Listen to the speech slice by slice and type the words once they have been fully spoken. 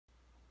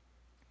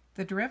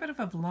The derivative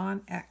of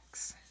ln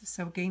x.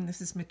 So again, this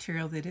is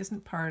material that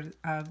isn't part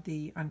of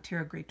the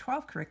Ontario Grade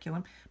 12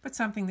 curriculum, but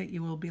something that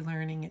you will be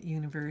learning at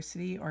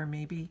university, or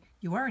maybe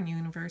you are in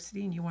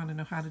university and you want to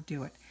know how to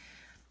do it.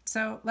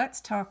 So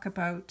let's talk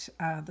about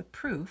the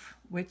proof,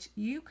 which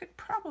you could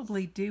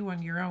probably do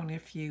on your own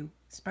if you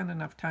spend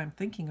enough time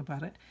thinking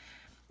about it.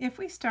 If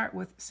we start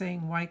with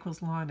saying y equals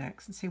ln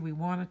x and say we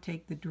want to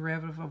take the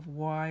derivative of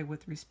y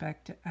with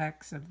respect to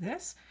x of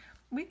this,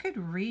 we could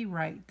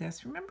rewrite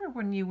this. Remember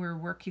when you were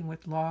working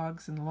with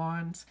logs and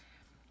lns,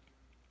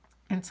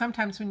 and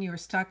sometimes when you were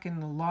stuck in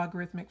the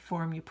logarithmic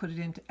form, you put it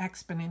into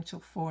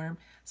exponential form.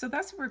 So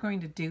that's what we're going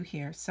to do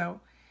here.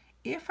 So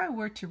if I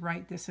were to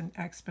write this in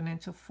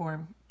exponential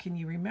form, can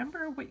you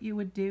remember what you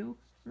would do?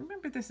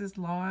 Remember, this is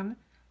ln,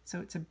 so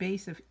it's a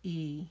base of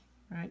e,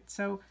 right?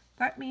 So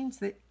that means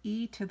that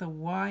e to the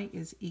y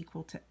is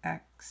equal to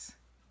x.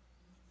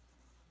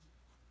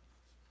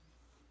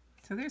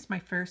 So there's my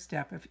first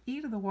step. If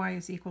e to the y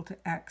is equal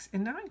to x,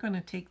 and now I'm going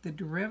to take the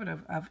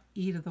derivative of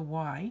e to the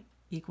y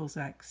equals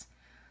x.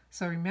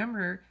 So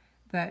remember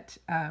that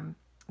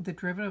the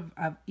derivative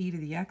of e to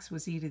the x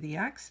was e to the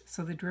x,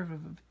 so the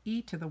derivative of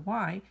e to the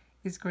y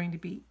is going to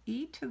be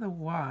e to the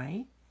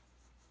y,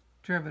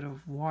 derivative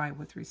of y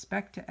with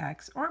respect to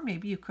x, or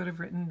maybe you could have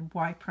written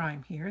y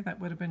prime here.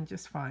 That would have been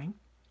just fine.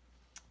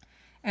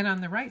 And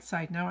on the right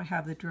side, now I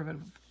have the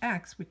derivative of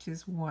x, which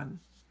is 1.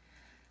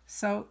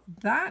 So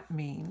that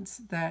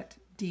means that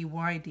dy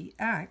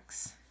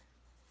dx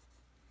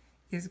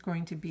is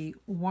going to be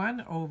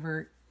 1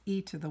 over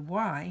e to the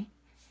y.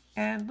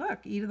 And look,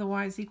 e to the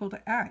y is equal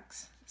to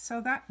x.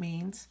 So that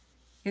means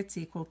it's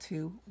equal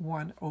to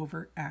 1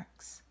 over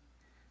x.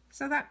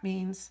 So that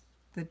means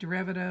the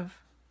derivative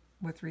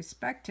with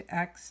respect to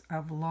x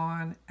of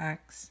ln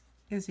x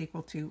is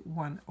equal to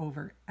 1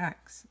 over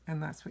x.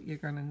 And that's what you're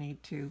going to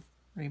need to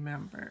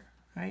remember,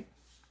 right?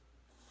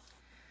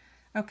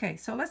 Okay,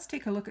 so let's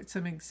take a look at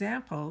some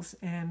examples,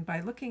 and by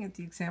looking at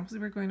the examples,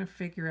 we're going to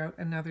figure out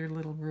another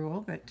little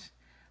rule that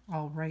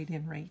I'll write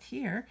in right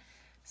here.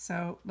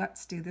 So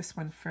let's do this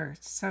one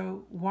first.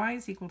 So y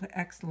is equal to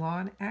x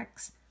ln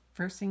x.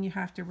 First thing you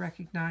have to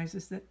recognize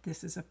is that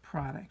this is a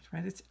product,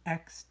 right? It's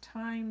x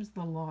times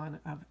the ln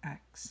of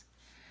x.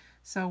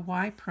 So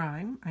y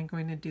prime, I'm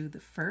going to do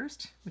the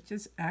first, which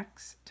is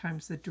x,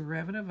 times the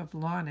derivative of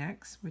ln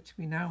x, which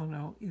we now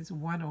know is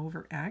 1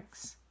 over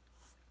x,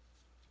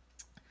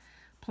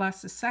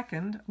 plus the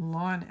second,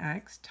 ln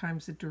x,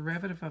 times the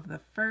derivative of the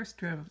first.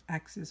 Derivative of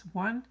x is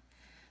 1.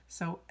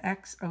 So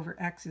x over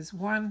x is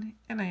 1,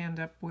 and I end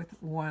up with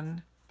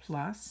 1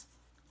 plus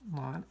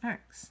ln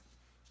x.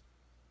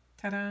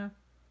 Ta-da!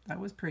 That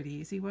was pretty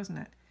easy, wasn't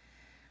it?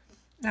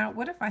 Now,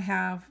 what if I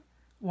have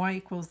y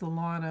equals the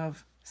ln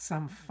of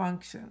some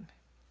function?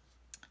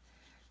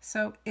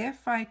 So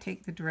if I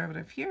take the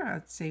derivative here,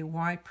 I'd say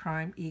y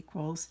prime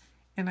equals,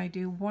 and I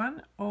do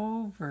 1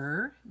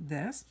 over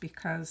this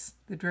because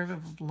the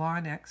derivative of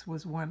ln x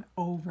was 1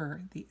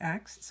 over the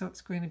x, so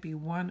it's going to be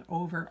 1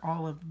 over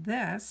all of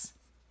this,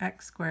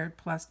 x squared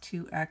plus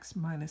 2x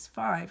minus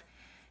 5.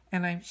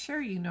 And I'm sure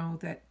you know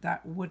that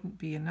that wouldn't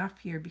be enough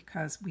here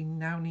because we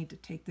now need to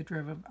take the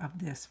derivative of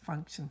this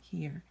function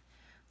here.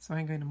 So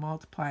I'm going to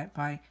multiply it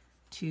by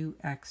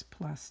 2x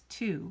plus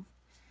 2.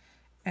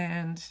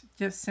 And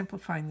just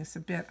simplifying this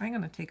a bit, I'm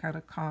going to take out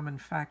a common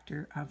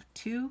factor of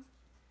 2,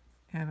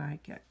 and I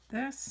get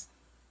this.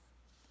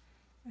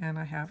 And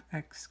I have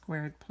x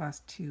squared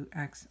plus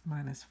 2x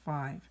minus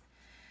 5.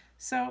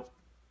 So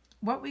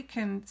what we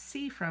can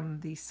see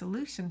from the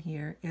solution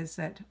here is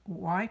that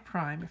y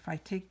prime, if I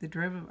take the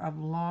derivative of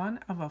ln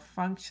of a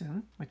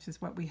function, which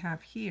is what we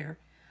have here,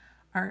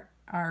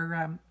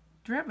 our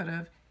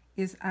derivative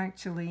is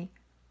actually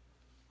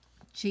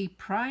g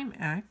prime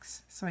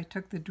x. So I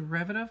took the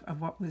derivative of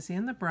what was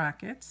in the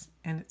brackets,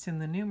 and it's in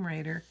the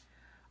numerator,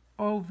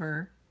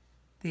 over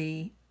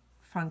the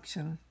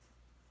function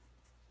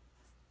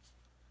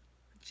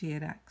g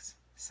at x.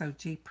 So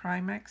g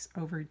prime x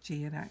over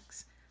g at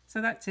x.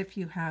 So that's if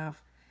you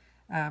have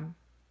ln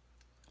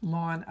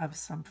of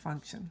some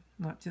function,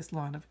 not just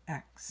ln of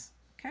x.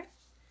 Okay?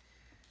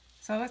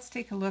 So let's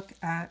take a look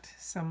at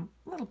some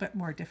little bit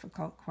more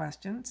difficult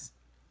questions.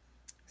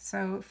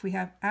 So if we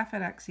have f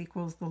at x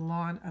equals the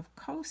ln of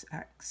cos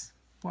x,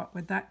 what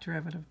would that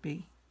derivative be?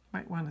 You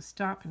might want to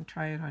stop and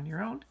try it on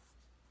your own.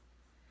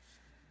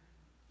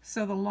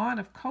 So the ln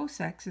of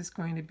cos x is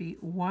going to be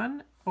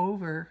 1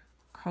 over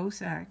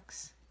cos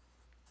x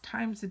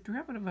times the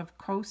derivative of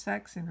cos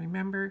x, and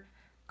remember,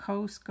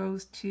 cos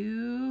goes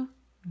to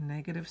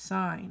negative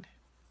sign.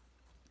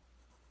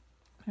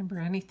 Remember,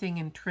 anything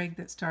in trig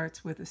that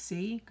starts with a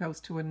c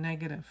goes to a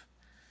negative.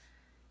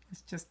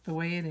 It's just the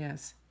way it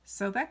is.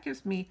 So that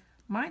gives me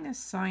minus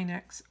sine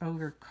x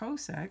over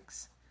cos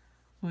x,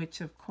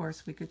 which of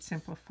course we could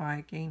simplify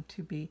again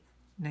to be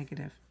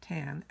negative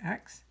tan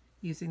x,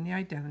 using the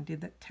identity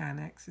that tan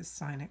x is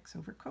sine x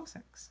over cos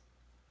x.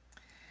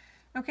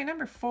 Okay,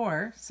 number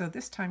 4, so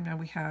this time now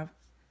we have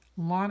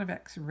ln of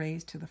x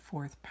raised to the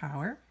 4th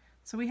power.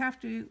 So we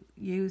have to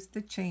use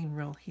the chain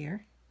rule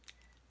here.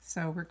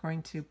 So we're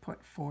going to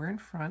put 4 in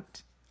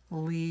front,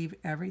 leave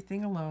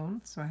everything alone.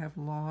 So I have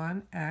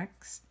ln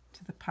x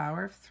to the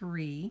power of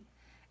 3.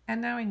 And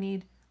now I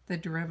need the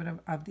derivative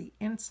of the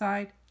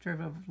inside.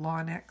 Derivative of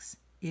ln x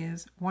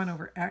is 1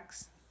 over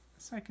x.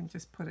 So I can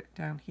just put it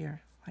down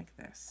here like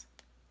this.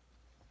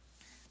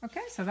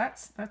 Okay, so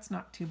that's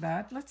not too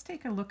bad. Let's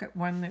take a look at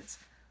one that's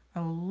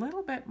a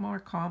little bit more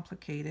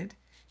complicated.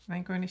 And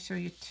I'm going to show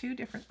you 2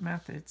 different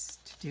methods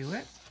to do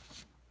it.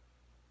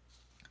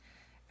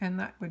 And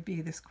that would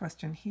be this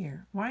question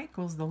here. Y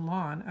equals the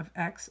ln of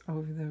x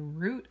over the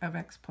root of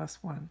x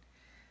plus 1.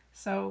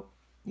 So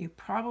you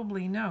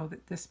probably know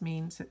that this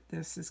means that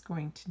this is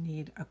going to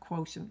need a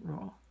quotient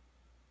rule,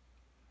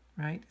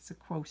 right? It's a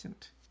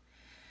quotient.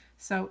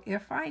 So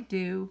if I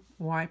do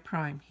y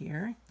prime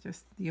here,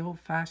 just the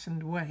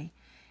old-fashioned way,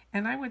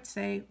 and I would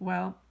say,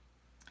 well,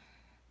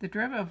 the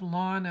derivative of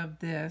ln of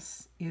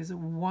this is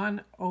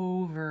 1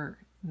 over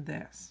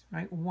this,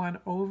 right? 1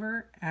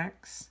 over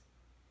x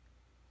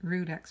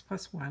root x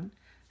plus 1.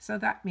 So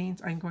that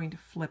means I'm going to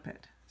flip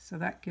it. So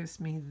that gives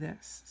me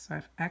this. So I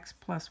have x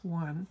plus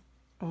 1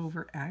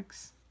 over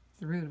x,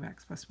 the root of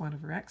x plus 1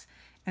 over x.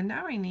 And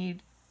now I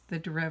need the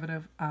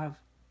derivative of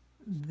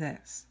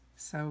this.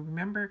 So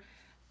remember,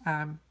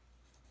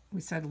 we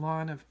said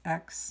ln of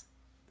x,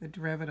 the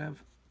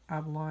derivative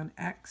of ln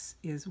x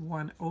is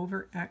 1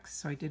 over x.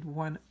 So I did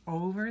 1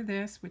 over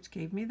this, which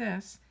gave me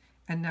this.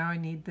 And now I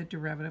need the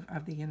derivative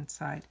of the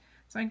inside.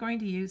 So I'm going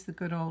to use the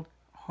good old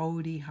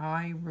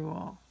Ho-de-hi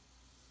rule.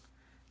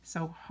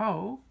 So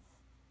ho,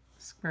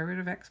 square root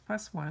of x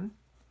plus 1,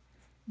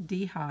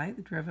 d-hi,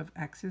 the derivative of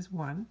x is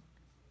 1.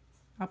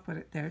 I'll put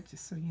it there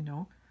just so you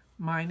know.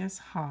 Minus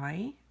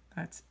hi,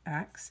 that's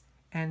x,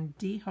 and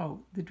d-ho,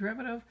 the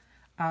derivative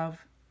of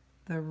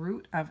the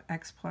root of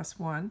x plus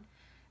 1.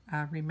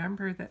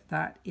 Remember that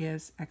that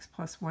is x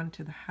plus 1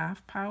 to the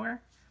half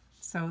power.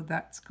 So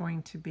that's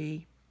going to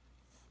be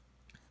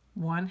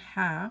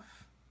 1/2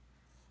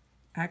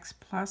 x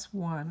plus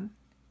 1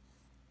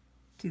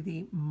 to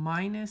the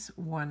minus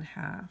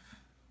 1/2,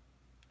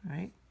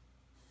 right?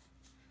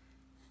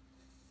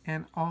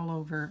 And all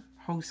over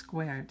ho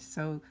squared.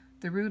 So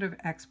the root of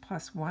x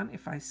plus 1,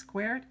 if I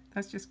squared,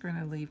 that's just going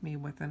to leave me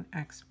with an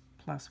x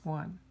plus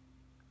 1.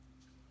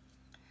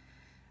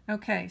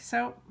 Okay,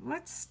 so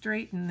let's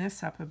straighten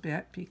this up a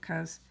bit,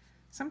 because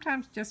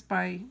sometimes just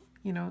by,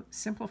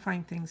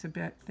 simplifying things a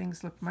bit,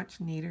 things look much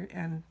neater,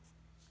 and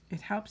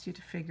it helps you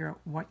to figure out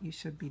what you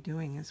should be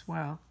doing as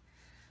well.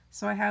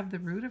 So I have the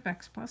root of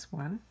x plus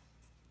 1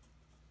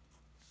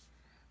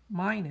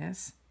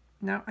 minus,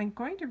 now I'm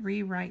going to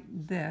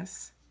rewrite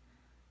this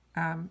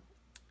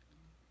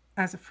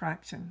as a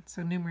fraction,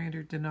 so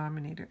numerator,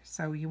 denominator.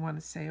 So you want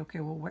to say,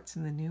 okay, well, what's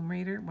in the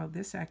numerator? Well,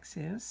 this x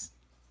is,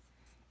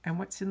 and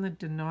what's in the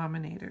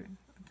denominator?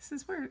 This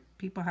is where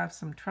people have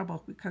some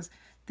trouble, because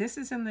this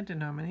is in the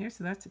denominator,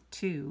 so that's a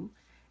 2,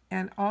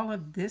 and all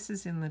of this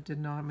is in the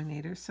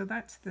denominator, so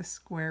that's the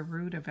square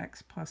root of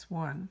x plus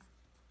 1.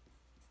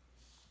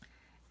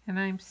 And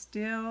I'm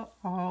still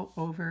all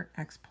over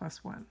x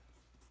plus 1.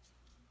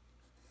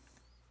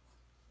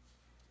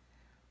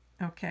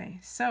 Okay,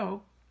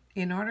 so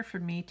in order for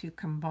me to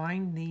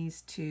combine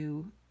these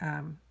two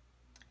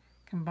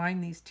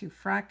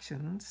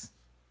fractions,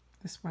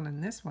 this one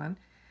and this one,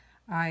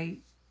 I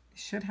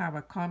should have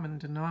a common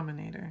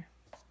denominator,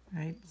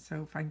 right?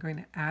 So if I'm going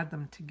to add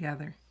them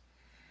together.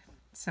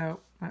 So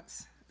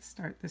let's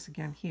start this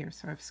again here.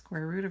 So I have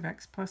square root of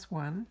x plus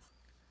 1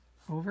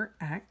 over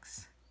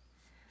x.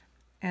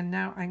 And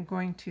now I'm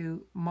going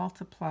to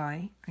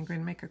multiply, I'm going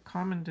to make a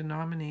common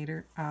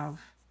denominator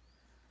of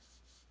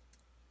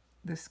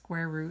the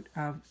square root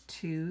of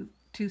 2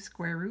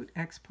 square root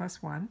x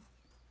plus 1.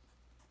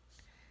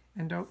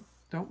 And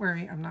don't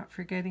worry, I'm not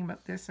forgetting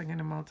about this. I'm going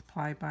to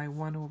multiply by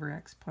 1 over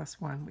x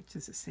plus 1, which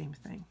is the same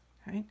thing,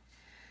 right?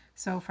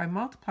 So if I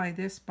multiply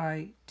this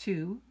by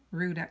 2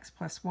 root x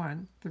plus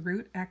 1, the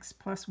root x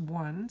plus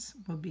 1s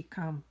will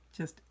become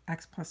just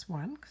x plus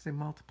 1, because I'm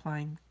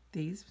multiplying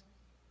these.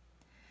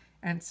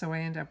 And so I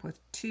end up with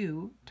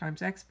 2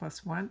 times x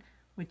plus 1,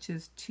 which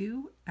is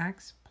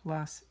 2x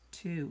plus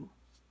 2.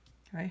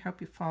 Okay, I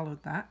hope you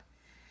followed that.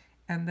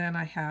 And then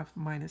I have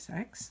minus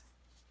x.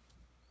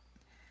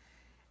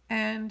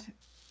 And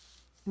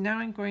now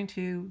I'm going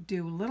to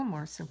do a little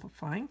more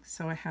simplifying.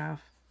 So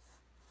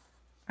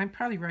I'm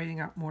probably writing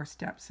out more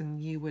steps than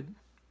you would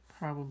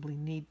probably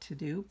need to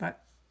do,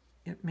 but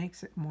it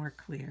makes it more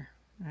clear,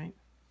 right?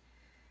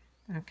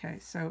 Okay,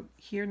 so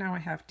here now I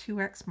have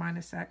 2x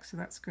minus x, so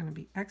that's going to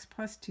be x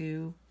plus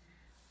 2.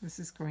 This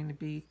is going to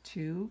be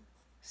 2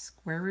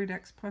 square root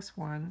x plus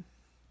 1.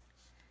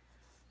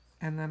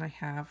 And then I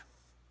have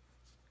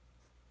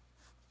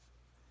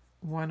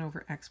 1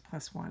 over x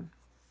plus 1.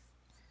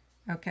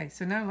 Okay,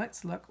 so now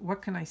let's look,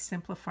 what can I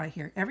simplify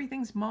here?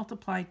 Everything's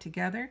multiplied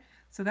together,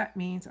 so that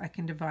means I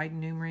can divide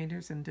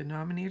numerators and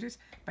denominators,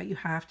 but you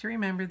have to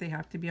remember they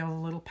have to be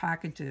on little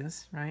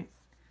packages, right?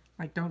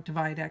 Like, don't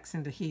divide x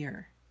into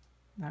here.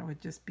 That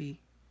would just be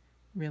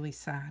really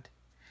sad.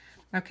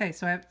 Okay,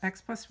 so I have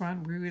x plus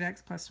 1, root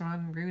x plus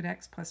 1, root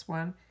x plus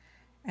 1,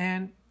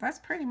 And that's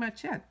pretty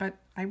much it, but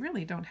I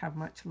really don't have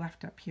much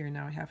left up here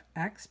now. I have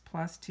x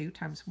plus 2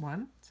 times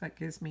 1, so that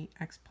gives me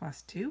x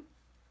plus 2.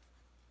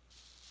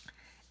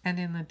 And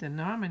in the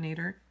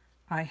denominator,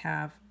 I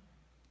have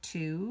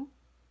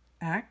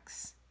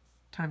 2x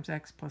times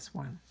x plus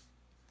 1.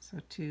 So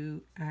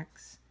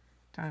 2x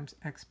times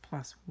x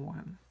plus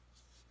 1.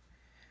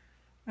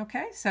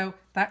 Okay, so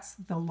that's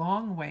the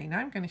long way. Now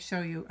I'm going to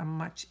show you a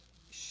much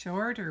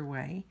shorter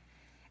way.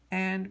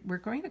 And we're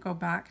going to go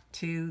back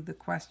to the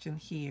question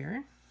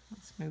here.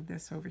 Let's move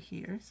this over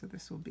here. So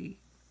this will be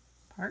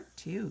part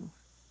 2.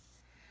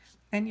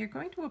 And you're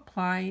going to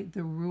apply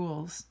the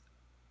rules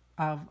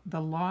of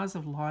the laws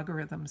of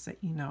logarithms that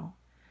you know.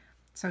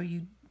 So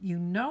you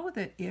know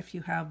that if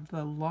you have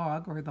the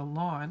log or the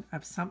ln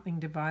of something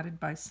divided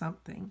by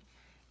something,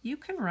 you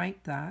can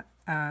write that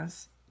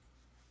as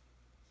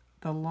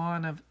the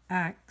ln of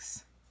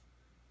x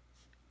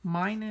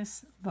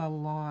minus the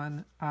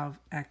ln of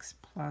x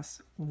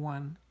plus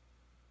 1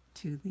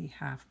 to the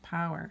half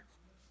power.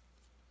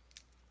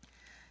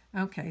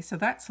 Okay, so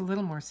that's a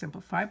little more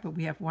simplified, but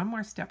we have one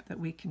more step that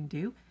we can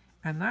do,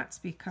 and that's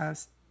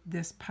because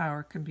this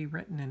power can be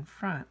written in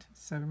front.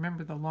 So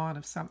remember, the ln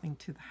of something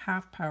to the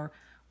half power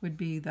would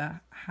be the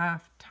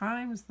half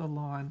times the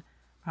ln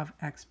of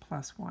x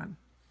plus 1.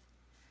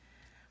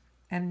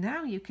 And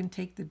now you can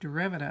take the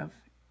derivative,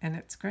 and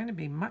it's going to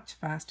be much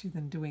faster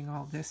than doing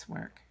all this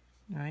work.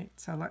 Right,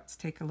 so let's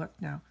take a look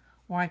now.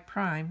 Y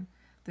prime,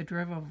 the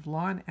derivative of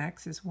ln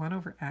x is 1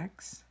 over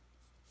x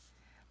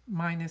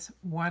minus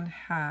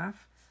 1/2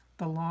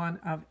 the ln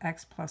of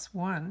x plus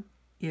 1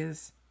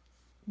 is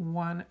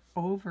 1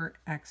 over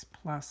x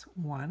plus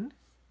 1,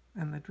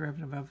 and the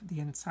derivative of the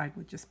inside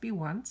would just be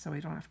 1, so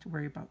we don't have to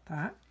worry about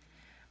that.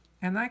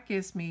 And that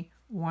gives me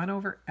 1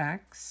 over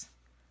x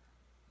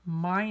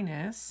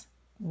minus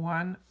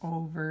 1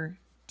 over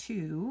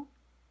 2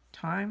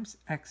 times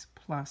x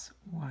plus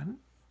 1.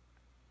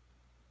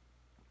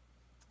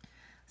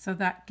 So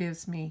that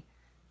gives me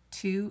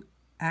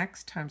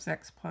 2x times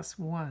x plus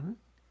 1.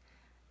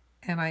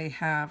 And I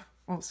have,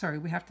 oh, sorry,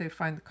 we have to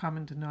find the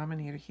common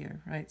denominator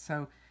here, right?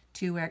 So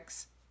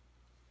 2x,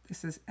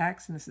 this is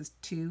x, and this is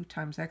 2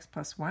 times x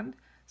plus 1.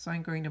 So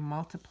I'm going to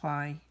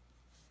multiply, I'm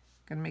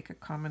going to make a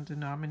common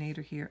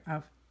denominator here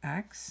of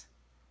x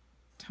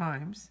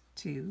times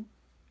 2x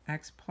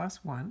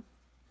plus 1.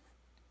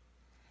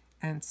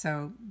 And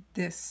so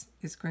this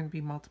is going to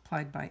be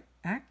multiplied by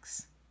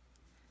x.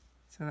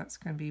 So that's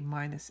going to be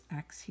minus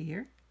x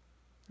here,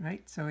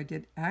 right? So I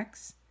did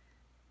x.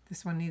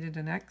 This one needed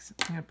an x.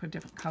 I'm going to put a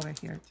different color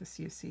here just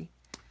so you see.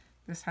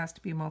 This has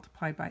to be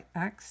multiplied by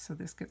x, so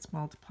this gets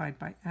multiplied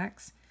by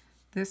x.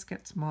 This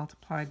gets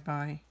multiplied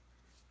by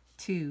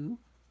 2x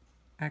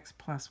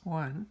plus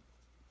 1.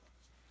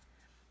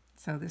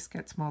 So this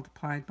gets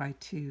multiplied by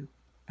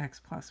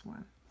 2x plus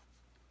 1.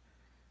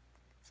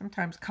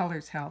 Sometimes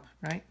colors help,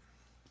 right?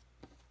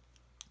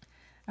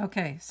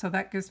 Okay, so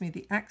that gives me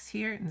the x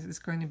here, and this is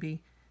going to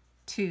be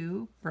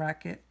 2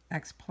 bracket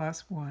x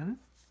plus 1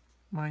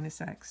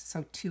 minus x.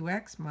 So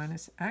 2x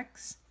minus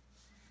x.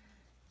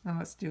 Now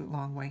let's do it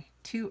long way.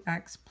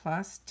 2x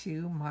plus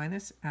 2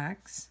 minus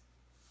x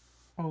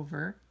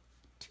over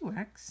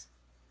 2x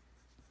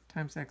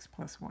times x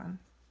plus 1.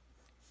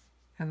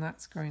 And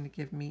that's going to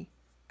give me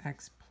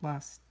x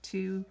plus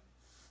 2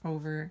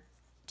 over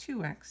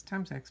 2x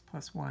times x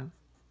plus 1.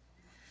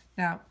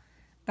 Now,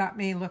 that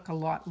may look a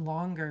lot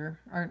longer,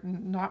 or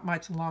not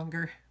much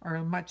longer, or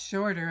much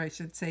shorter, I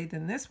should say,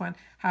 than this one.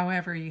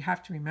 However, you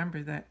have to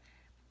remember that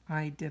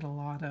I did a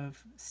lot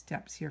of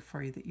steps here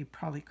for you that you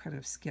probably could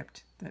have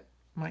skipped that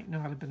might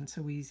not have been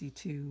so easy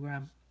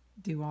to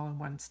do all in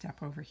one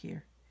step over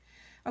here.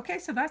 Okay,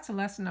 so that's a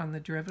lesson on the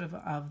derivative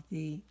of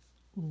the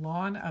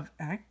ln of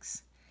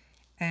x.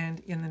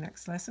 And in the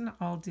next lesson,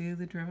 I'll do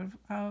the derivative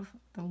of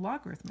the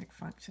logarithmic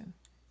function.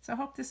 So I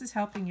hope this is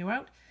helping you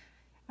out.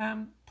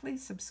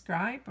 Please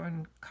subscribe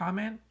and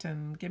comment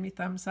and give me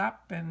thumbs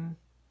up and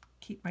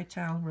keep my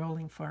channel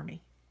rolling for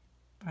me.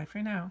 Bye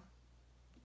for now.